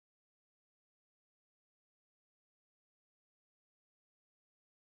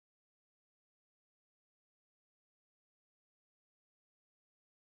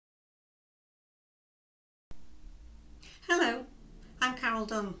Hello, I'm Carol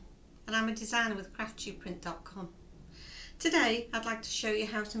Dunne and I'm a designer with Craftsuprint.com. Today I'd like to show you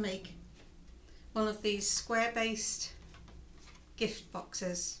how to make one of these square based gift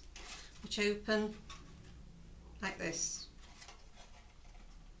boxes which open like this.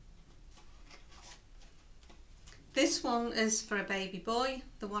 This one is for a baby boy,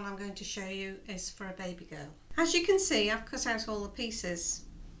 the one I'm going to show you is for a baby girl. As you can see, I've cut out all the pieces.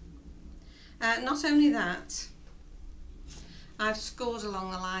 Not only that, I've scored along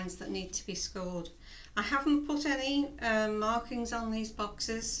the lines that need to be scored. I haven't put any markings on these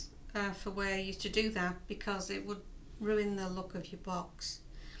boxes for where you to do that because it would ruin the look of your box.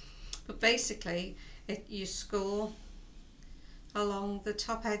 But basically you score along the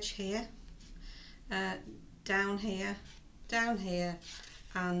top edge here, down here, down here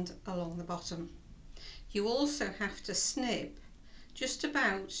and along the bottom. You also have to snip just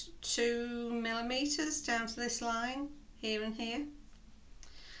about 2 millimeters down to this line here and here.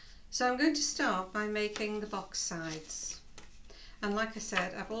 So I'm going to start by making the box sides, and like I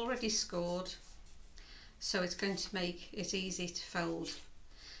said, I've already scored, so it's going to make it easy to fold.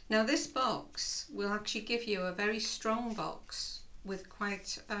 Now this box will actually give you a very strong box with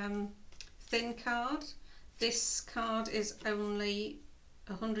quite thin card. This card is only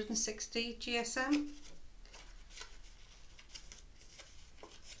 160 GSM.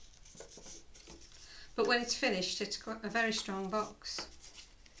 But when it's finished, it's got a very strong box.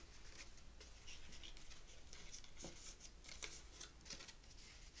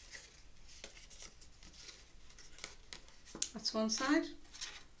 That's one side.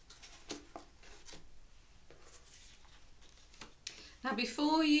 Now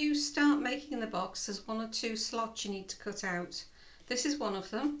before you start making the box, there's 1 or 2 slots you need to cut out. This is one of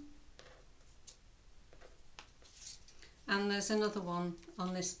them. And there's another one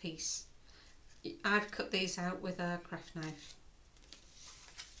on this piece. I've cut these out with a craft knife.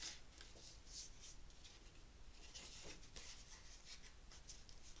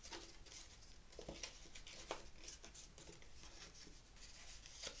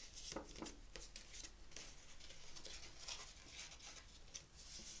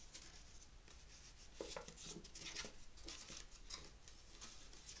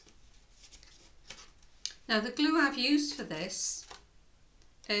 Now the glue I've used for this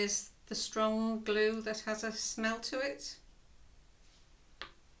is the strong glue that has a smell to it.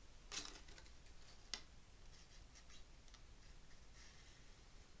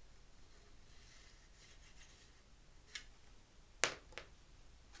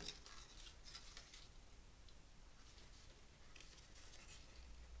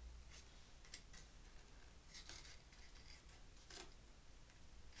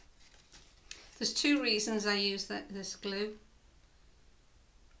 There's 2 reasons I use this glue.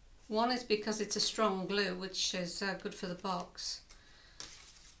 One is because it's a strong glue, which is good for the box.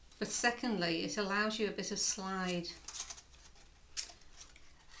 But secondly, it allows you a bit of slide.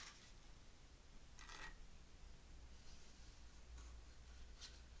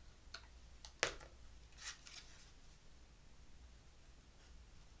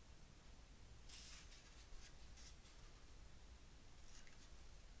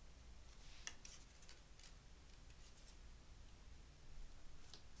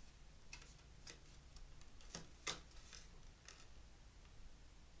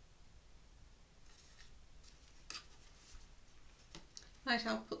 Right,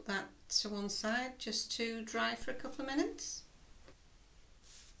 I'll put that to one side just to dry for a couple of minutes.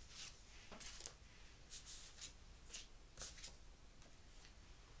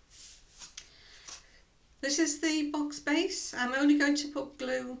 This is the box base. I'm only going to put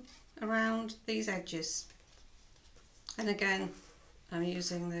glue around these edges. And again, I'm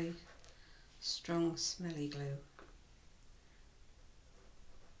using the strong smelly glue.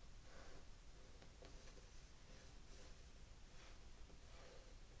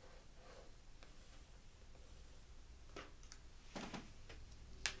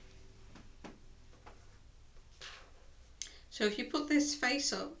 So if you put this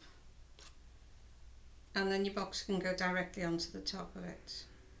face up, and then your box can go directly onto the top of it.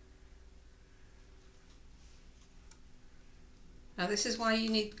 Now this is why you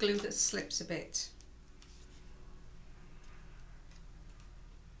need glue that slips a bit.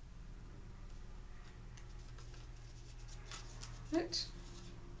 Right.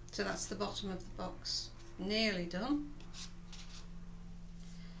 So that's the bottom of the box, nearly done.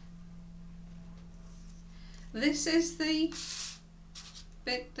 This is the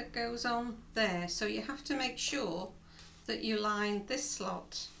bit that goes on there, so you have to make sure that you line this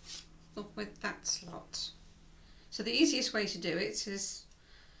slot up with that slot. So the easiest way to do it is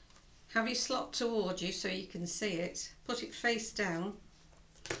Have your slot towards you so you can see it. Put it face down,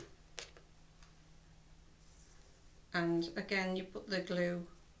 and again you put the glue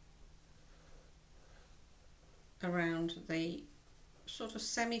around the sort of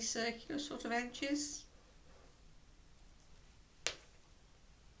semicircular sort of edges.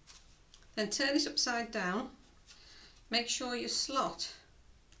 Then turn it upside down. Make sure your slot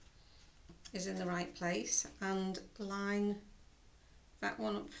is in the right place and line that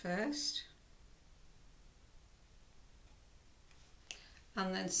one up first,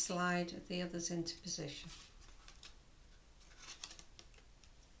 and then slide the others into position.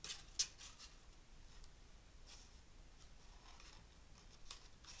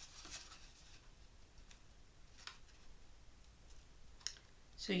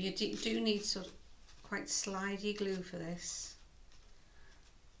 So you do need sort of quite slidey glue for this,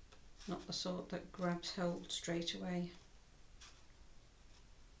 not the sort that grabs hold straight away.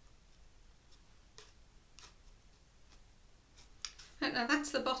 Right, now that's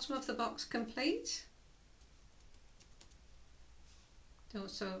the bottom of the box complete.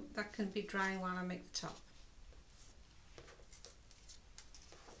 So that can be drying while I make the top.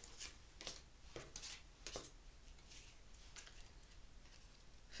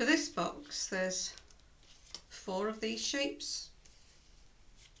 For this box there's 4 of these shapes,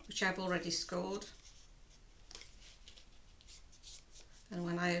 which I've already scored, and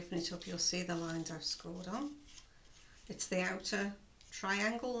when I open it up you'll see the lines I've scored on. It's the outer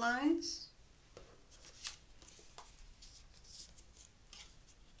triangle lines.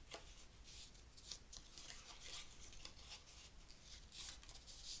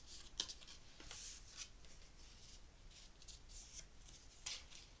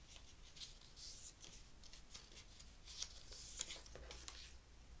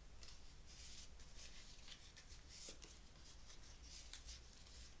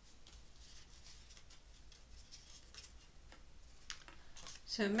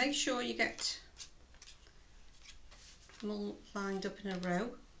 So make sure you get them all lined up in a row.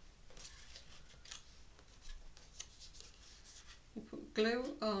 You put glue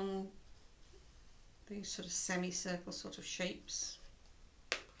on these sort of semicircle sort of shapes.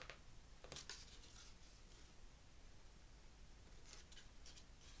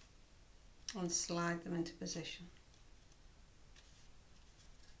 And slide them into position.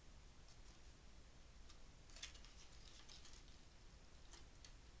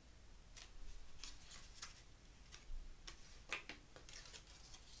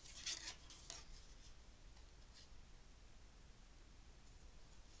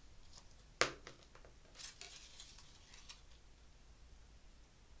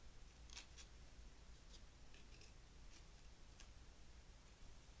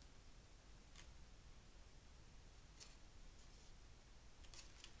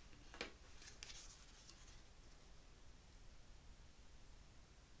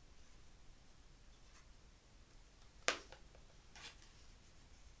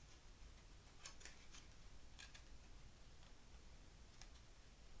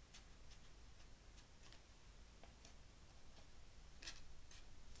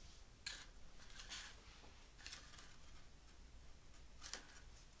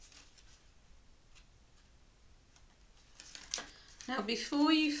 Now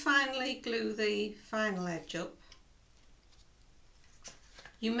before you finally glue the final edge up,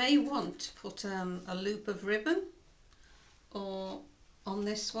 you may want to put a loop of ribbon, or on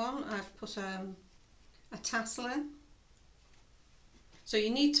this one I've put a tassel in. So you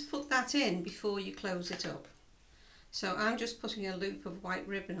need to put that in before you close it up. So I'm just putting a loop of white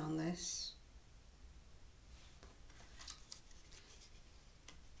ribbon on this.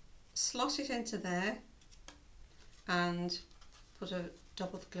 Slot it into there and put a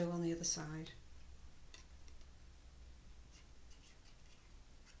dab of glue on the other side.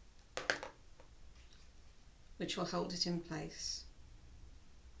 Which will hold it in place.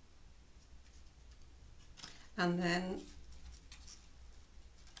 And then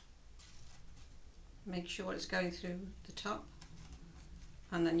make sure it's going through the top,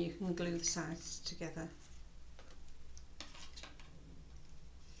 and then you can glue the sides together.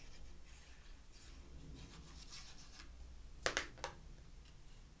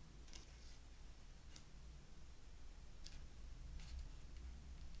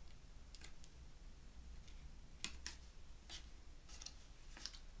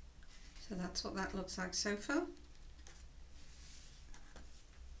 So that's what that looks like so far.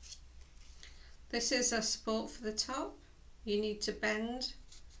 This is a support for the top. You need to bend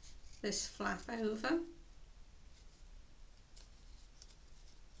this flap over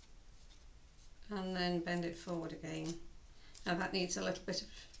and then bend it forward again. Now that needs a little bit of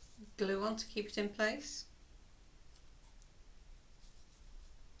glue on to keep it in place.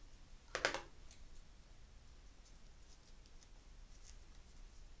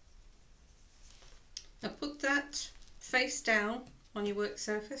 Now put that face down on your work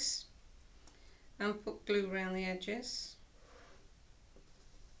surface and put glue around the edges.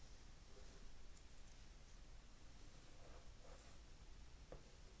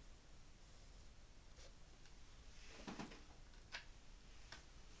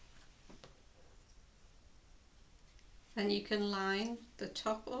 Then you can line the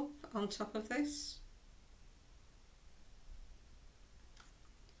top up on top of this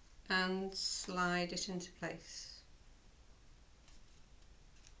and slide it into place.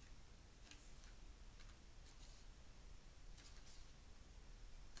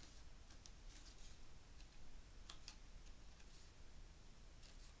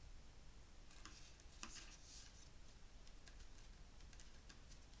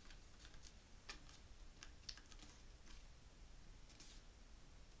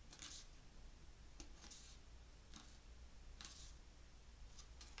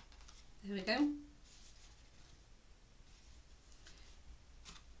 There we go.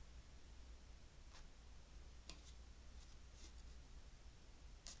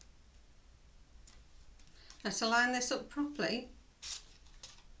 Now to line this up properly,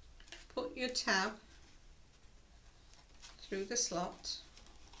 put your tab through the slot.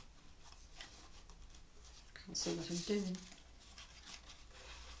 Can't see what I'm doing.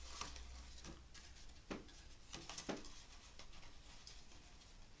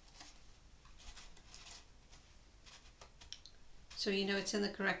 So you know it's in the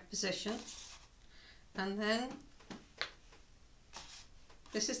correct position, and then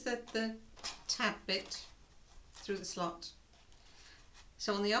this is the tab bit through the slot.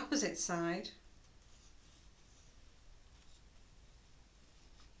 So on the opposite side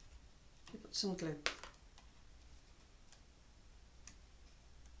you put some glue.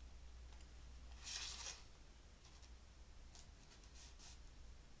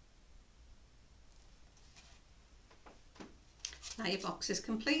 Now your box is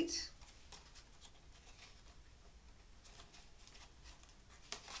complete.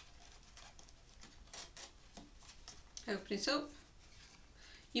 Open it up.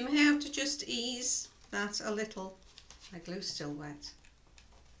 You may have to just ease that a little. My glue's still wet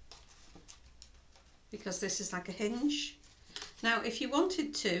because this is like a hinge. Now if you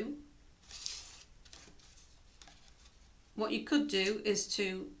wanted to, what you could do is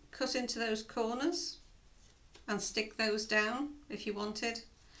to cut into those corners and stick those down if you wanted,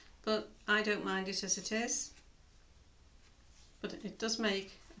 but I don't mind it as it is. But it does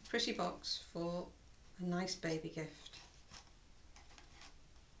make a pretty box for a nice baby gift.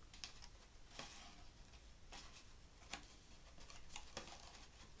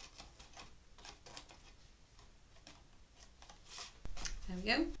 There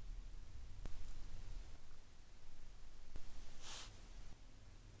we go.